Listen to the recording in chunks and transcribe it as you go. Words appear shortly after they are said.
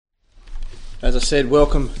As I said,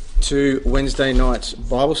 welcome to Wednesday night's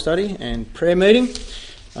Bible study and prayer meeting.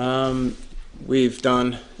 We've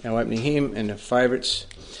done our opening hymn and our favourites,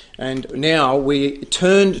 and now we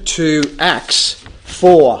turn to Acts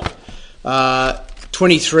 4,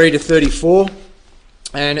 23 to 34,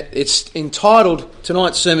 and it's entitled,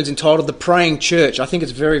 tonight's sermon's entitled The Praying Church. I think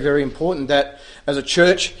it's very, very important that as a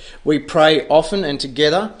church we pray often and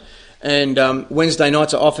together, and Wednesday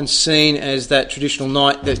nights are often seen as that traditional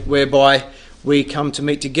night that whereby we come to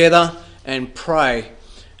meet together and pray.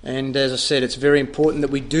 And as I said, it's very important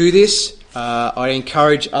that we do this. I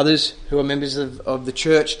encourage others who are members of the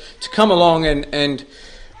church to come along and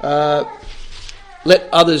let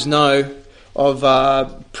others know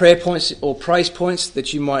of prayer points or praise points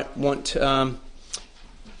that you might want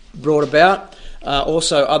brought about.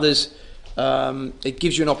 Also, others, it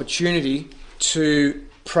gives you an opportunity to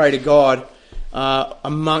pray to God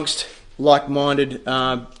amongst like-minded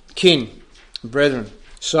kin. Brethren.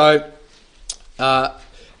 So,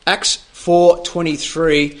 Acts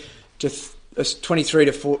 4:23 to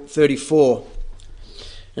 34,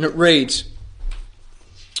 and it reads,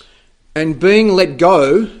 "And being let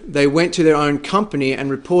go, they went to their own company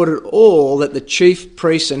and reported all that the chief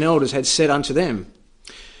priests and elders had said unto them.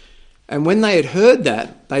 And when they had heard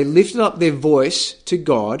that, they lifted up their voice to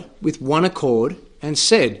God with one accord and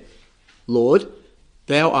said, Lord,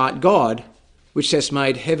 thou art God, which hast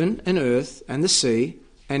made heaven and earth and the sea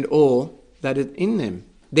and all that in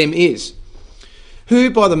them is, who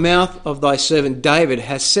by the mouth of thy servant David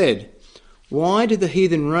hast said, Why do the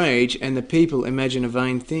heathen rage and the people imagine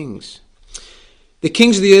vain things? The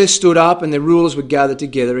kings of the earth stood up and the rulers were gathered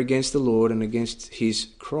together against the Lord and against his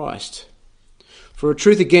Christ. For a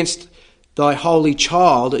truth against thy holy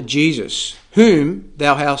child Jesus, whom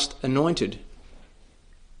thou hast anointed.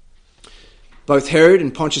 Both Herod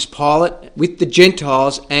and Pontius Pilate, with the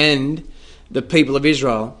Gentiles and the people of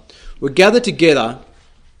Israel, were gathered together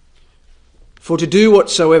for to do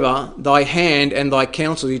whatsoever thy hand and thy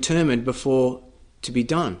counsel determined before to be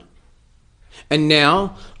done. And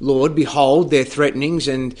now, Lord, behold their threatenings,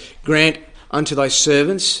 and grant unto thy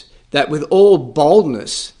servants that with all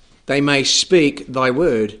boldness they may speak thy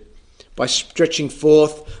word, by stretching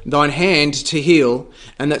forth thine hand to heal,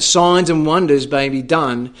 and that signs and wonders may be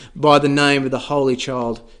done by the name of the Holy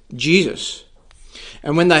Child Jesus.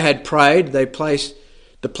 And when they had prayed, the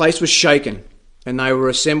place was shaken, and they were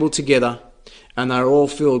assembled together, and they were all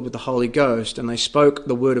filled with the Holy Ghost, and they spoke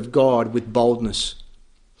the word of God with boldness.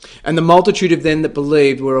 And the multitude of them that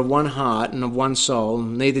believed were of one heart and of one soul,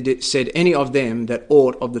 and neither said any of them that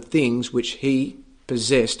aught of the things which he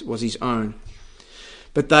possessed was his own.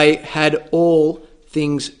 But they had all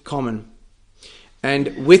things common,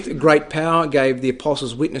 and with great power gave the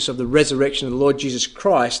apostles witness of the resurrection of the Lord Jesus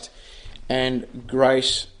Christ, and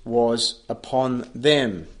grace was upon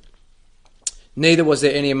them. Neither was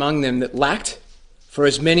there any among them that lacked, for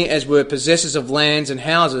as many as were possessors of lands and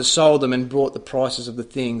houses sold them and brought the prices of the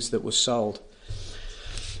things that were sold."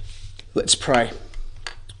 Let's pray.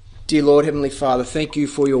 Dear Lord, Heavenly Father, thank you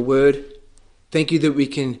for your word. Thank you that we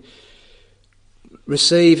can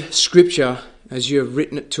receive Scripture as you have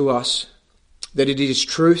written it to us, that it is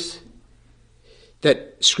truth,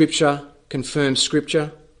 that Scripture confirms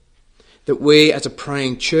Scripture, that we as a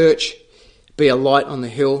praying church be a light on the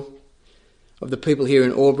hill of the people here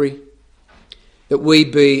in Albury, that we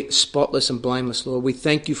be spotless and blameless, Lord. We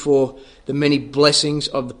thank you for the many blessings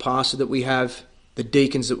of the pastor that we have, the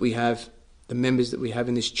deacons that we have, the members that we have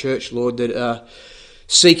in this church, Lord, that are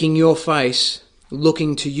seeking your face,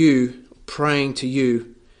 looking to you, praying to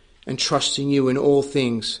you, and trusting you in all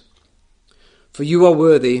things. For you are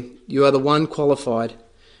worthy, you are the one qualified,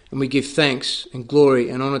 and we give thanks and glory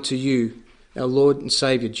and honour to you, our Lord and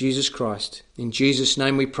Saviour, Jesus Christ. In Jesus'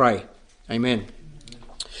 name we pray. Amen.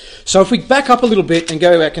 So if we back up a little bit and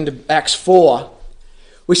go back into Acts 4,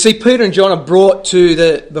 we see Peter and John are brought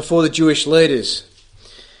before the Jewish leaders.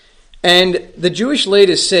 And the Jewish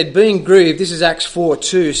leaders said, being grieved, this is Acts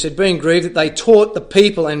 4:2, said, being grieved that they taught the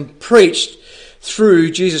people and preached through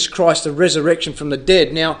Jesus Christ the resurrection from the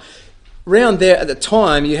dead. Now, around there at the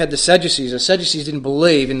time, you had the Sadducees. The Sadducees didn't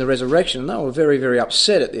believe in the resurrection, and they were very, very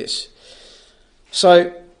upset at this.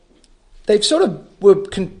 So they sort of were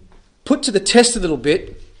put to the test a little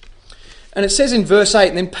bit. And it says in verse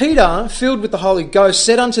 8, Then Peter, filled with the Holy Ghost,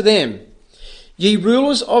 said unto them, Ye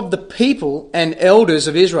rulers of the people and elders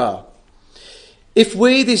of Israel, if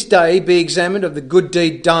we this day be examined of the good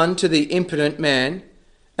deed done to the impotent man,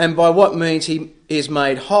 and by what means he is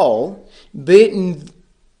made whole, be it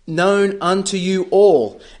known unto you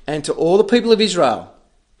all, and to all the people of Israel,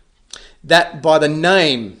 that by the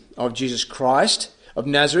name of Jesus Christ, of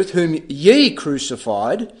Nazareth, whom ye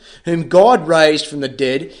crucified, whom God raised from the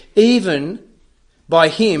dead, even by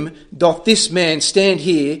him doth this man stand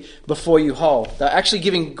here before you whole. They're actually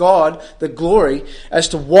giving God the glory as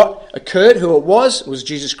to what occurred, who it was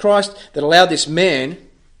Jesus Christ, that allowed this man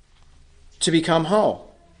to become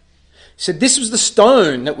whole. He said, this was the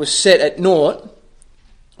stone that was set at naught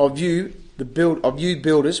of you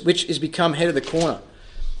builders, which is become head of the corner.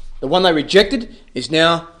 The one they rejected is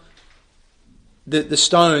now the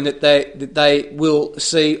stone that they will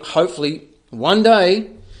see, hopefully, one day,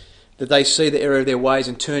 that they see the error of their ways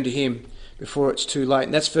and turn to him before it's too late.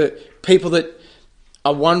 And that's for people that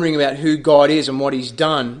are wondering about who God is and what he's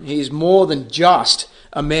done. He is more than just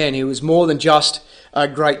a man. He was more than just a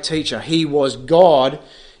great teacher. He was God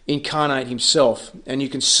incarnate himself. And you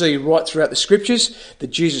can see right throughout the scriptures that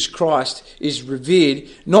Jesus Christ is revered,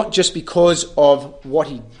 not just because of what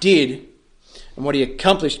he did and what he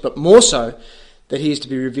accomplished, but more so that he is to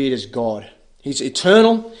be revered as God. He's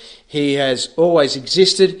eternal. He has always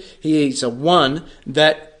existed. He is a one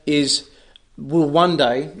that will one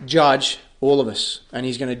day judge all of us. And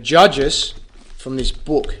he's going to judge us from this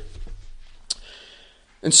book.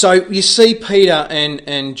 And so you see Peter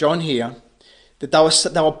and John here, that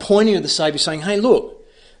they were pointing to the Saviour saying, hey, look,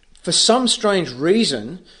 for some strange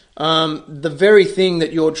reason, the very thing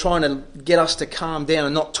that you're trying to get us to calm down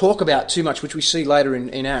and not talk about too much, which we see later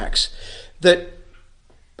in Acts, that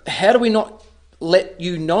how do we not let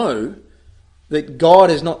you know that God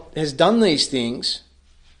has done these things?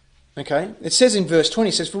 Okay, it says in verse 20,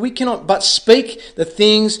 it says, for we cannot but speak the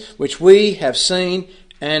things which we have seen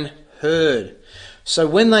and heard. So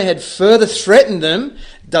when they had further threatened them,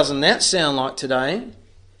 doesn't that sound like today?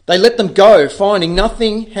 They let them go, finding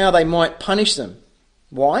nothing how they might punish them.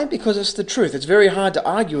 Why? Because it's the truth. It's very hard to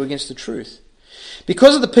argue against the truth.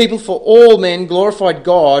 Because of the people, for all men glorified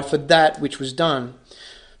God for that which was done.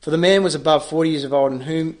 For the man was above 40 years of old, in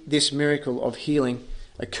whom this miracle of healing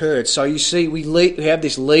occurred. So you see, we have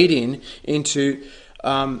this lead-in into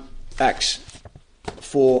Acts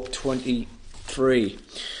 4:23.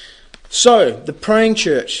 So, the praying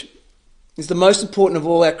church is the most important of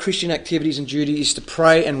all our Christian activities and duty is to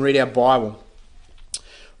pray and read our Bible.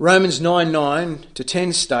 Romans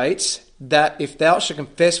 9:9-10 states that if thou shalt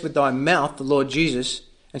confess with thy mouth the Lord Jesus,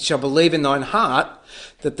 and shalt believe in thine heart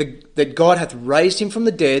that God hath raised him from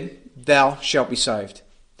the dead, thou shalt be saved.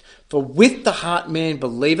 For with the heart man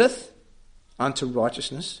believeth unto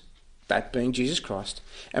righteousness, that being Jesus Christ,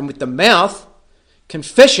 and with the mouth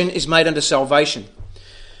confession is made unto salvation.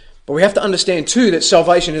 But we have to understand too that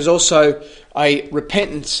salvation is also a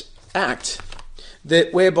repentance act,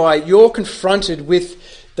 that whereby you're confronted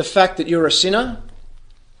with the fact that you're a sinner,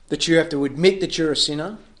 that you have to admit that you're a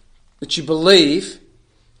sinner, that you believe,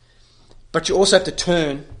 but you also have to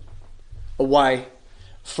turn away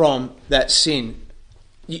from that sin.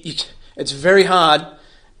 It's very hard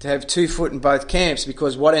to have 2 foot in both camps,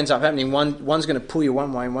 because what ends up happening, one's going to pull you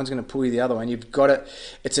one way and one's going to pull you the other way. And you've got to,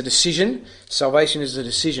 it's a decision. Salvation is a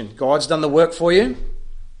decision. God's done the work for you,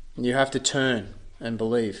 and you have to turn and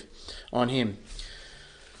believe on him.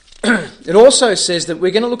 It also says that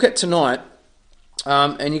we're going to look at tonight,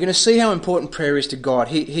 and you're going to see how important prayer is to God.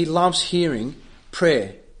 He loves hearing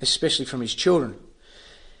prayer, especially from his children.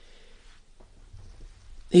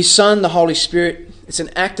 His Son, the Holy Spirit, it's an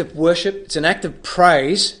act of worship, it's an act of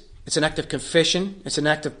praise, it's an act of confession, it's an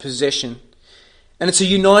act of possession, and it's a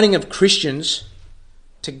uniting of Christians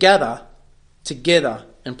to gather together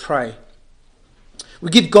and pray. We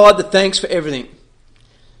give God the thanks for everything,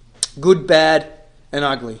 good, bad, and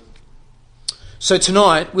ugly. So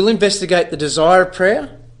tonight, we'll investigate the desire of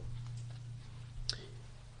prayer.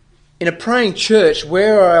 In a praying church,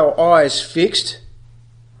 where are our eyes fixed?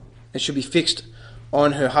 They should be fixed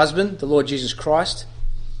on her husband, the Lord Jesus Christ.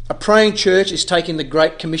 A praying church is taking the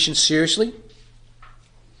Great Commission seriously.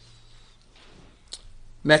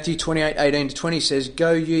 Matthew 28:18-20 says,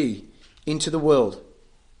 go ye into the world.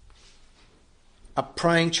 A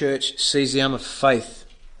praying church sees the arm of faith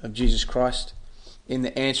of Jesus Christ in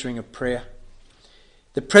the answering of prayer.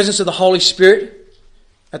 The presence of the Holy Spirit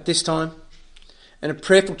at this time. And a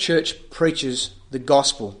prayerful church preaches the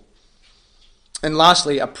gospel. And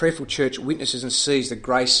lastly, a prayerful church witnesses and sees the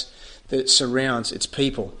grace that surrounds its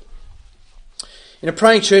people. In a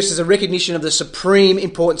praying church, there's a recognition of the supreme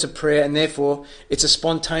importance of prayer, and therefore it's a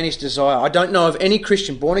spontaneous desire. I don't know of any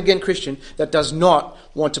Christian, born-again Christian, that does not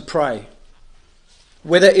want to pray.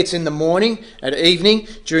 Whether it's in the morning, at evening,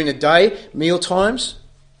 during the day, meal times,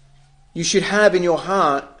 you should have in your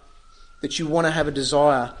heart that you want to have a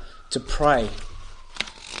desire to pray.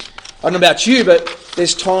 I don't know about you, but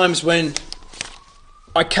there's times when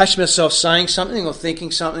I catch myself saying something or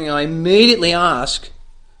thinking something, I immediately ask,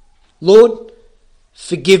 Lord,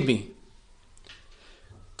 forgive me.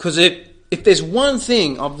 Because if there's one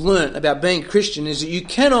thing I've learnt about being a Christian is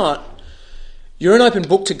that you're an open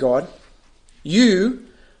book to God. You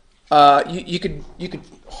could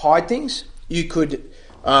hide things. You could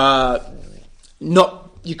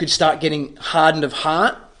You could start getting hardened of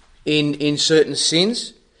heart in certain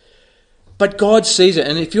sins. But God sees it,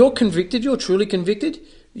 and if you're convicted, you're truly convicted,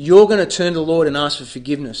 you're going to turn to the Lord and ask for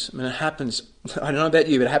forgiveness. I mean, it happens. I don't know about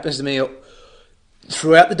you, but it happens to me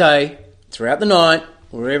throughout the day, throughout the night,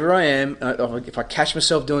 wherever I am. If I catch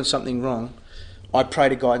myself doing something wrong, I pray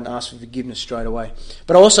to God and ask for forgiveness straight away.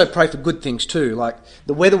 But I also pray for good things too, like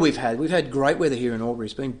the weather we've had. We've had great weather here in Albury.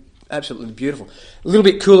 It's been absolutely beautiful. A little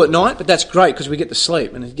bit cool at night, but that's great because we get to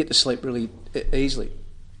sleep, and we get to sleep really easily.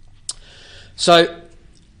 So,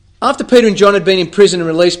 after Peter and John had been in prison and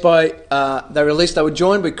released, they were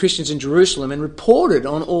joined by Christians in Jerusalem and reported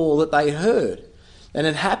on all that they heard and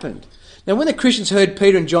had happened. Now, when the Christians heard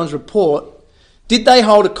Peter and John's report, did they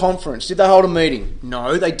hold a conference? Did they hold a meeting?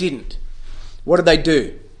 No, they didn't. What did they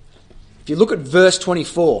do? If you look at verse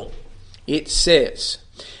 24, it says,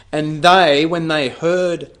 "And they, when they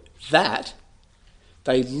heard that,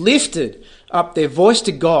 they lifted up their voice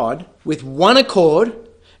to God with one accord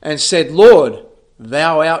and said, Lord,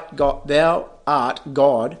 Thou art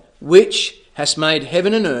God, which hast made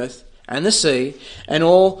heaven and earth and the sea and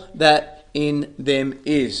all that in them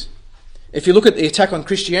is." If you look at the attack on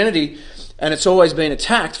Christianity, and it's always been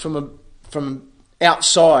attacked from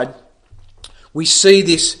outside, we see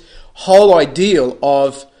this whole ideal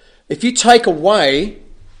of if you take away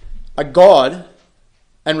a God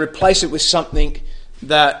and replace it with something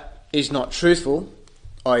that is not truthful,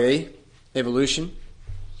 i.e. evolution,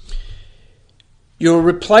 you're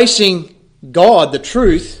replacing God, the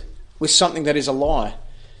truth, with something that is a lie.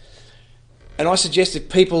 And I suggest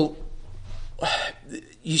that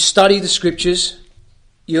you study the scriptures,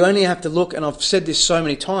 you only have to look, and I've said this so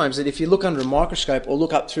many times, that if you look under a microscope or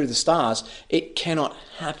look up through the stars, it cannot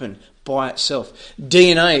happen by itself.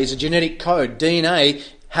 DNA is a genetic code. DNA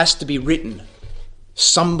has to be written.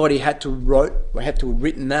 Somebody had to have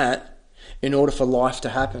written that in order for life to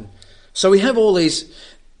happen. So we have all these...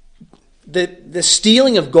 The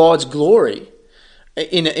stealing of God's glory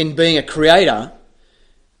in being a creator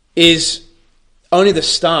is only the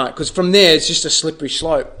start, because from there it's just a slippery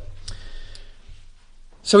slope.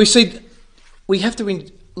 So we have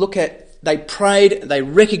to look at, they prayed, they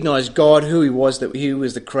recognised God, who He was, that He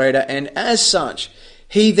was the creator, and as such,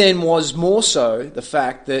 He then was more so the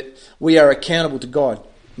fact that we are accountable to God.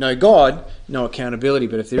 No God, no accountability,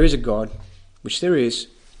 but if there is a God, which there is,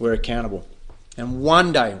 we're accountable. And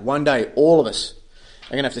one day, all of us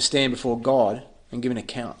are going to have to stand before God and give an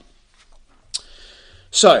account.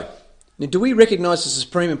 So, now do we recognise the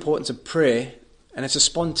supreme importance of prayer? And it's a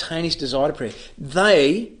spontaneous desire to pray.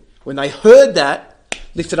 They, when they heard that,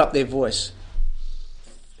 lifted up their voice.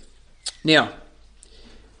 Now,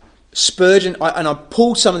 Spurgeon, I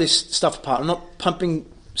pulled some of this stuff apart. I'm not pumping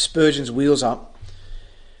Spurgeon's wheels up,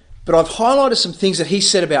 but I've highlighted some things that he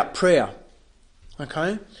said about prayer.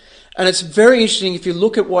 Okay? And it's very interesting if you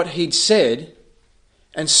look at what he'd said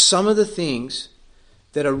and some of the things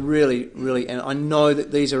that are really, really, and I know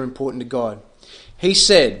that these are important to God. He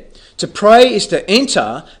said, to pray is to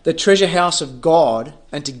enter the treasure house of God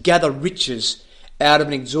and to gather riches out of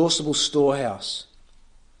an inexhaustible storehouse.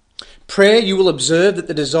 Prayer, you will observe that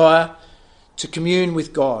the desire to commune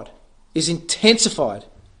with God is intensified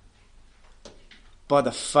by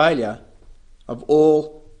the failure of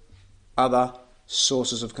all other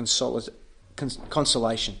sources of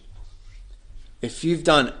consolation. If you've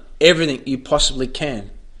done everything you possibly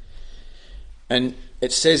can, and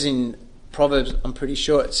it says in Proverbs, I'm pretty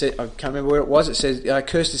sure it said, I can't remember where it was, it says,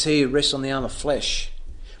 cursed is he who rests on the arm of flesh.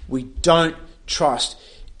 We don't trust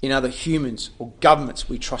in other humans or governments,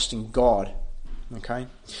 we trust in God. Okay?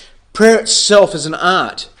 Prayer itself is an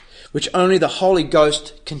art which only the Holy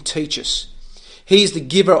Ghost can teach us. He is the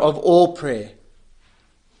giver of all prayer.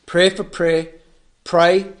 Prayer for prayer.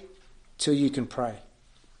 Pray till you can pray.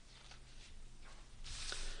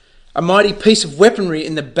 A mighty piece of weaponry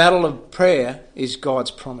in the battle of prayer is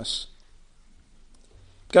God's promise.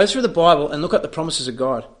 Go through the Bible and look at the promises of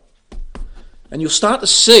God. And you'll start to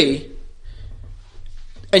see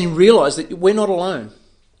and realise that we're not alone.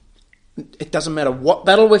 It doesn't matter what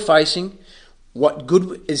battle we're facing, what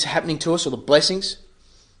good is happening to us or the blessings.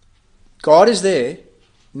 God is there,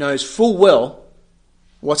 knows full well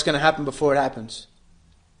what's going to happen before it happens.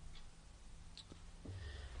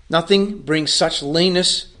 Nothing brings such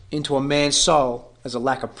leanness into a man's soul as a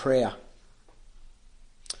lack of prayer.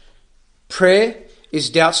 Prayer is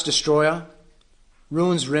doubt's destroyer,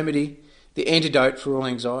 ruin's remedy, the antidote for all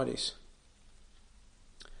anxieties.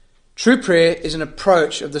 True prayer is an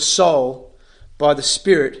approach of the soul by the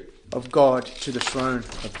Spirit of God to the throne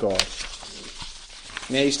of God.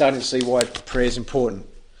 Now you're starting to see why prayer is important.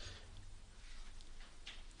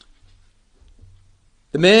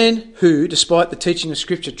 The man who, despite the teaching of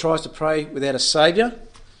Scripture, tries to pray without a saviour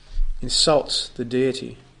insults the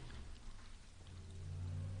deity.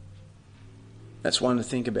 That's one to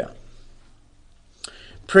think about.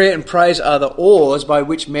 Prayer and praise are the oars by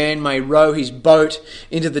which man may row his boat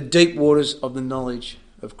into the deep waters of the knowledge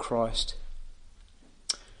of Christ.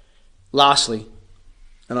 Lastly,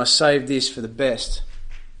 and I saved this for the best,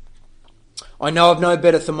 I know of no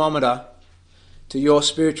better thermometer to your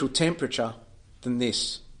spiritual temperature than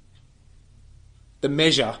this: the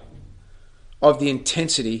measure of the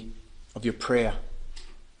intensity of your prayer.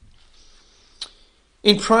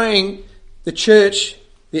 In praying, the church,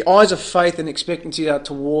 the eyes of faith and expectancy are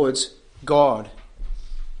towards God.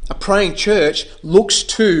 A praying church looks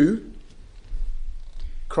to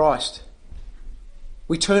Christ.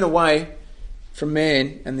 We turn away from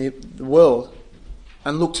man and the world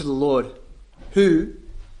and look to the Lord, who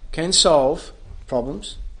can solve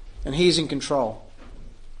problems, and He is in control.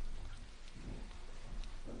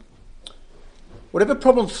 Whatever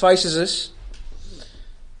problem faces us,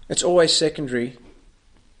 it's always secondary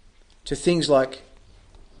to things like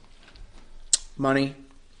money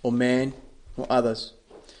or man or others.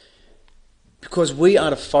 Because we are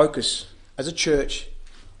to focus as a church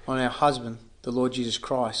on our husband, the Lord Jesus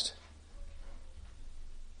Christ.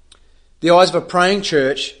 The eyes of a praying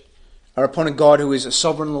church are upon a God who is a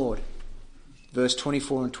sovereign Lord. Verse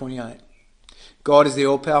 24 and 28. God is the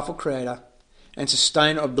all-powerful creator and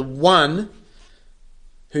sustainer of the one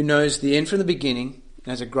who knows the end from the beginning and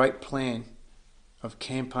has a great plan of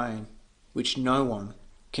campaign which no one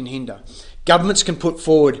can hinder. Governments can put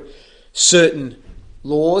forward certain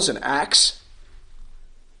laws and acts,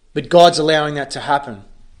 but God's allowing that to happen.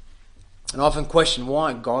 And I often question,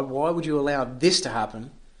 why, God? Why would you allow this to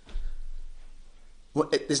happen? Well,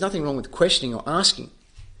 there's nothing wrong with questioning or asking,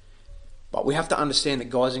 but we have to understand that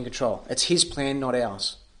God's in control. It's His plan, not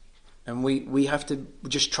ours. And we have to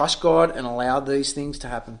just trust God and allow these things to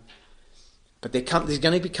happen. But there's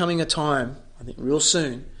going to be coming a time, I think real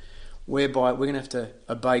soon, whereby we're going to have to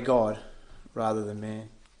obey God rather than man.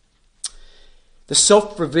 The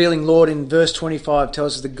self-revealing Lord in verse 25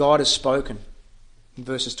 tells us that God has spoken. In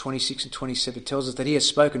verses 26 and 27 it tells us that He has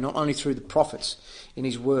spoken not only through the prophets in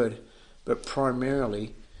His word, but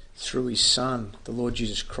primarily through His Son, the Lord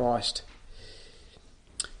Jesus Christ.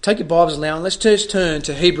 Take your Bibles now and let's just turn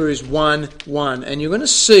to Hebrews 1:1, and you're going to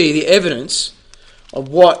see the evidence of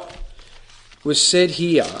what was said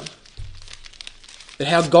here, that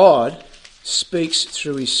how God speaks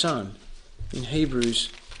through His Son in Hebrews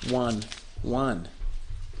 1:1.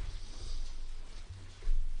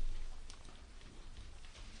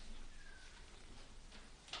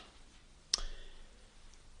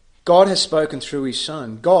 God has spoken through His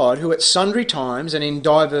Son. God, who at sundry times and in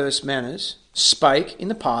diverse manners spake in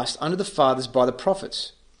the past unto the fathers by the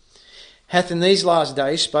prophets, hath in these last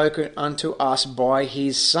days spoken unto us by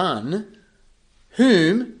His Son,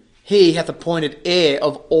 whom He hath appointed heir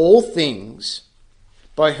of all things,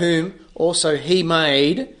 by whom also He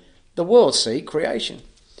made the world, see, creation,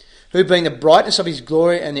 who being the brightness of His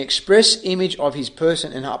glory and the express image of His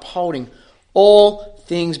person, and upholding all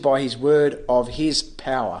things by His word of His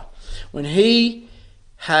power, when He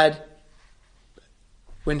had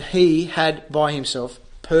by Himself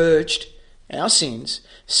purged our sins,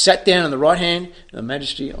 sat down on the right hand of the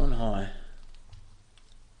Majesty on high.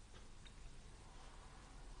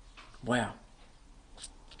 Wow.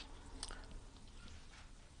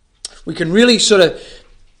 We can really sort of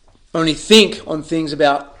only think on things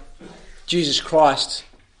about Jesus Christ,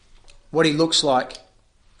 what He looks like,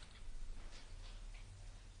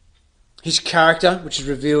 His character, which is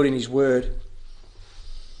revealed in His word,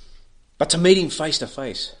 but to meet Him face to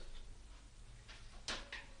face.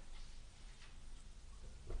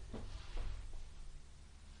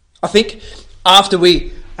 I think after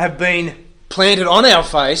we have been planted on our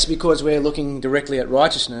face because we're looking directly at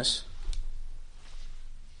righteousness,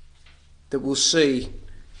 that we'll see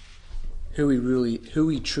who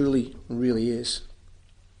He truly really is.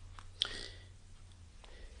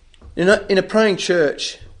 In a praying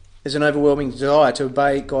church, there's an overwhelming desire to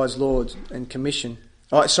obey God's Lord and commission.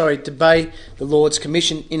 To obey the Lord's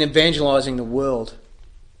commission in evangelizing the world.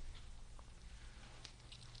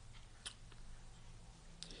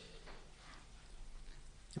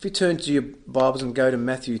 If you turn to your Bibles and go to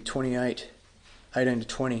Matthew 28, 18 to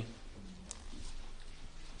 20.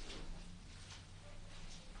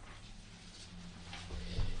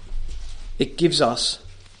 it gives us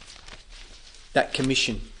that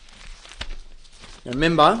commission. Now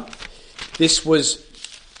remember, this was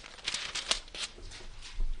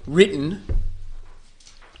written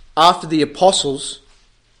after the apostles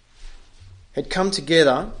had come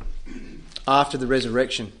together after the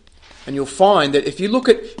resurrection. And you'll find that if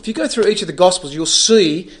you go through each of the Gospels, you'll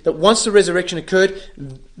see that once the resurrection occurred,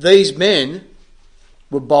 these men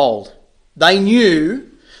were bold. They knew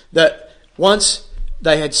that once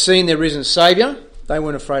they had seen their risen Saviour, they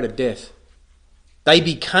weren't afraid of death. They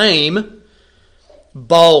became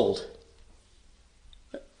bold.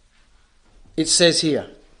 It says here,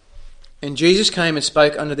 "And Jesus came and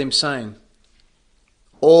spoke unto them, saying,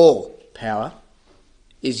 All power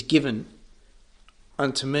is given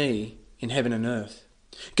unto me in heaven and earth.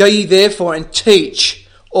 Go ye therefore and teach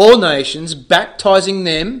all nations, baptizing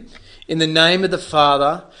them in the name of the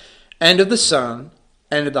Father and of the Son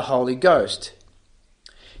and of the Holy Ghost,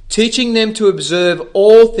 teaching them to observe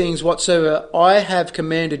all things whatsoever I have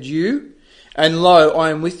commanded you, and lo, I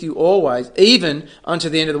am with you always, even unto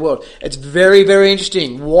the end of the world." It's very, very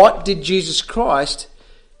interesting. What did Jesus Christ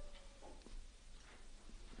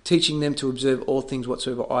teaching them to observe all things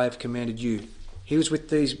whatsoever I have commanded you? He was with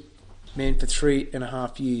these men for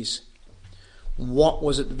 3.5 years. What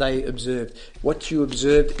was it that they observed? What you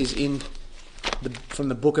observed is from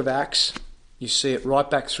the book of Acts. You see it right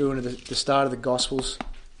back through into the start of the Gospels.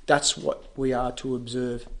 That's what we are to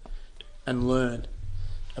observe and learn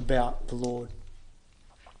about the Lord.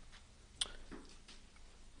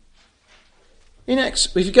 In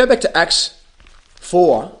Acts, if you go back to Acts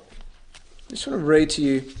 4, I just want to read to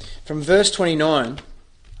you from verse 29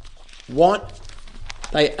 what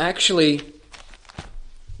they actually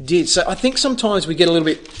did. So I think sometimes we get a little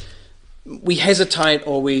bit, we hesitate,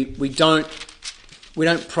 or we don't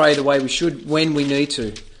pray the way we should when we need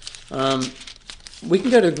to. We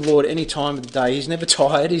can go to the Lord any time of the day. He's never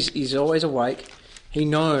tired. He's always awake. He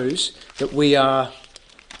knows that we're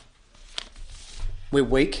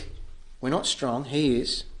weak. We're not strong. He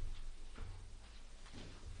is.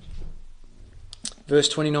 Verse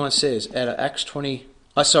 29 says, out of Acts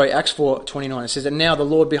 4:29, it says, "And now the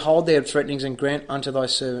Lord, behold their threatenings, and grant unto thy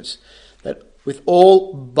servants that with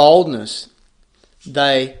all boldness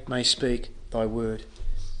they may speak thy word."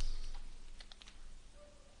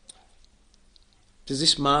 Does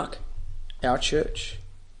this mark our church,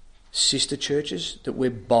 sister churches, that we're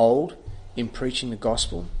bold in preaching the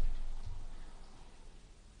gospel?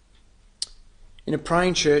 In a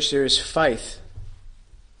praying church, there is faith.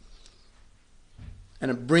 And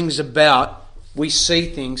it brings about, we see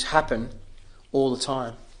things happen all the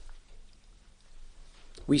time.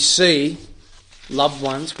 We see loved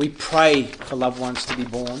ones, we pray for loved ones to be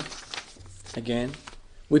born again.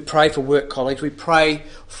 We pray for work colleagues, we pray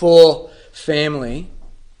for family.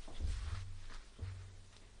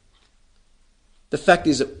 The fact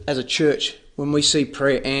is that as a church, when we see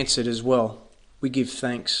prayer answered as well, we give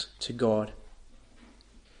thanks to God.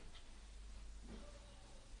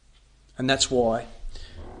 And that's why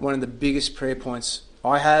one of the biggest prayer points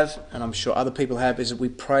I have, and I'm sure other people have, is that we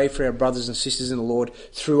pray for our brothers and sisters in the Lord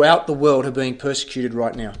throughout the world who are being persecuted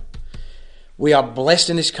right now. We are blessed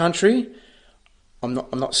in this country. I'm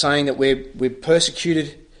not saying that we're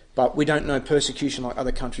persecuted, but we don't know persecution like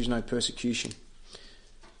other countries know persecution.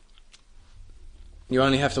 You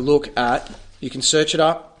only have to look at, you can search it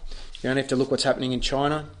up, you only have to look what's happening in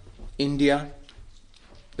China, India,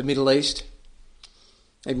 the Middle East,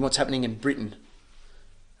 even what's happening in Britain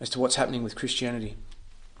as to what's happening with Christianity.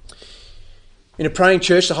 In a praying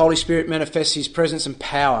church, the Holy Spirit manifests his presence and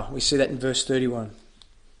power. We see that in verse 31.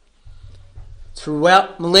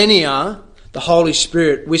 Throughout millennia, the Holy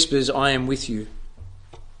Spirit whispers, "I am with you."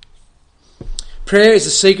 Prayer is the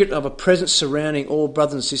secret of a presence surrounding all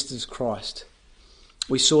brothers and sisters of Christ.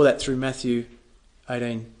 We saw that through Matthew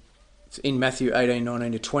 18,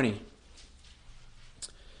 19 to 20,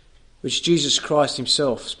 which Jesus Christ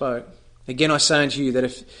himself spoke. "Again I say unto you that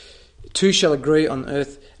if two shall agree on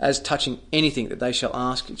earth as touching anything that they shall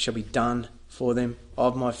ask, it shall be done for them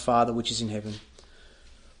of my Father which is in heaven.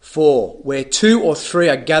 For where 2 or 3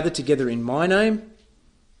 are gathered together in my name,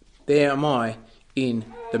 there am I in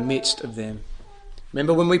the midst of them."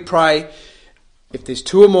 Remember, when we pray, if there's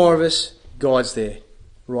 2 or more of us, God's there,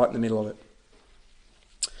 right in the middle of it.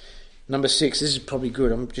 Number 6, this is probably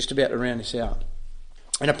good. I'm just about to round this out.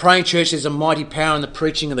 In a praying church, there's a mighty power in the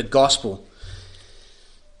preaching of the gospel.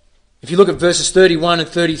 If you look at verses 31 and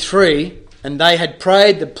 33, "And they had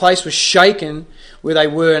prayed, the place was shaken where they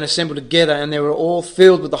were, and assembled together, and they were all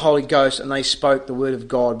filled with the Holy Ghost, and they spoke the word of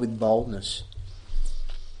God with boldness."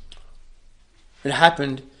 It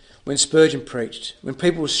happened when Spurgeon preached, when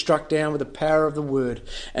people were struck down with the power of the word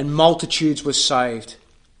and multitudes were saved.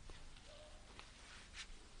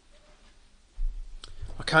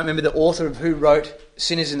 I can't remember the author of who wrote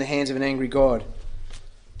Sinners in the Hands of an Angry God.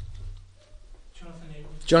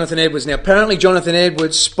 Jonathan Edwards. Now, apparently Jonathan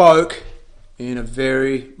Edwards spoke in a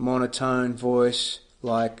very monotone voice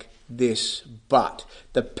like this, but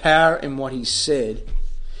the power in what he said,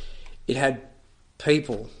 it had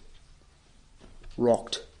people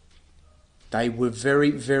rocked. They were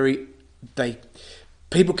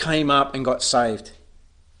people came up and got saved.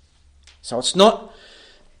 So it's not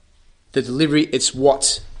the delivery, it's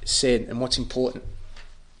what's said and what's important.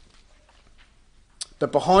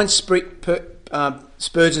 But behind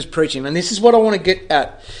Spurgeon's preaching, and this is what I want to get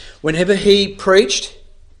at, whenever he preached,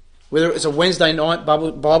 whether it was a Wednesday night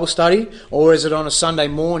Bible study or is it on a Sunday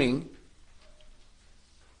morning,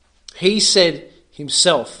 he said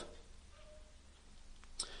himself,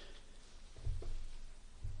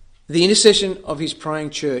 the intercession of his praying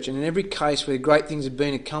church, and in every case where great things have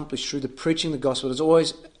been accomplished through the preaching of the gospel, has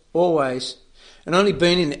always and only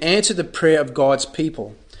been in answer to the prayer of God's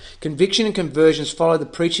people. Conviction and conversions follow the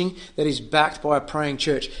preaching that is backed by a praying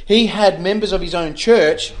church. He had members of his own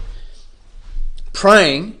church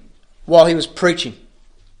praying while he was preaching.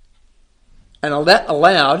 And that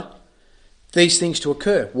allowed these things to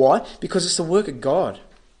occur. Why? Because it's the work of God.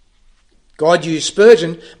 God used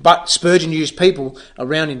Spurgeon, but Spurgeon used people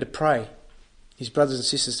around him to pray. His brothers and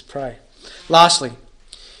sisters to pray. Lastly,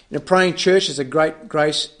 in a praying church there's a great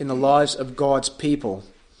grace in the lives of God's people.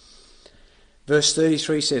 Verse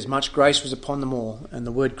 33 says, much grace was upon them all. And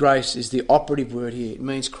the word grace is the operative word here. It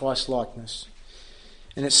means Christ-likeness.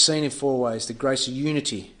 And it's seen in four ways. The grace of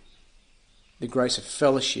unity, the grace of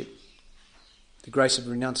fellowship, the grace of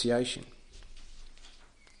renunciation.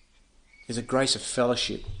 There's a grace of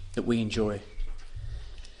fellowship that we enjoy.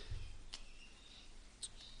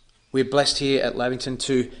 We're blessed here at Lavington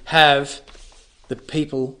to have the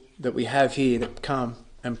people that we have here that come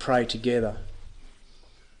and pray together.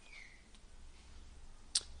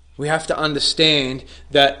 We have to understand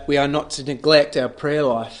that we are not to neglect our prayer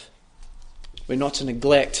life. We're not to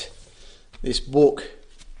neglect this book,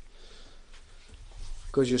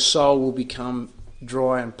 because your soul will become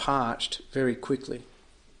dry and parched very quickly.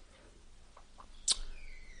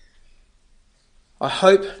 I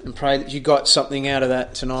hope and pray that you got something out of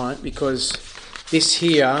that tonight, because this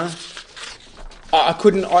here,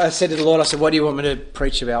 I said to the Lord, I said, what do you want me to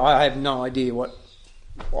preach about? I have no idea what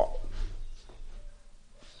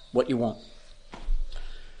you want.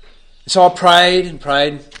 So I prayed and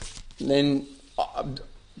prayed, and then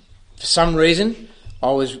for some reason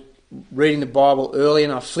I was reading the Bible early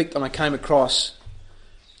and I flicked and I came across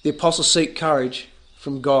the apostles seek courage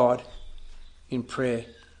from God in prayer.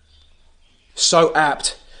 So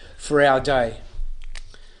apt for our day.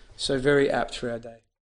 So very apt for our day.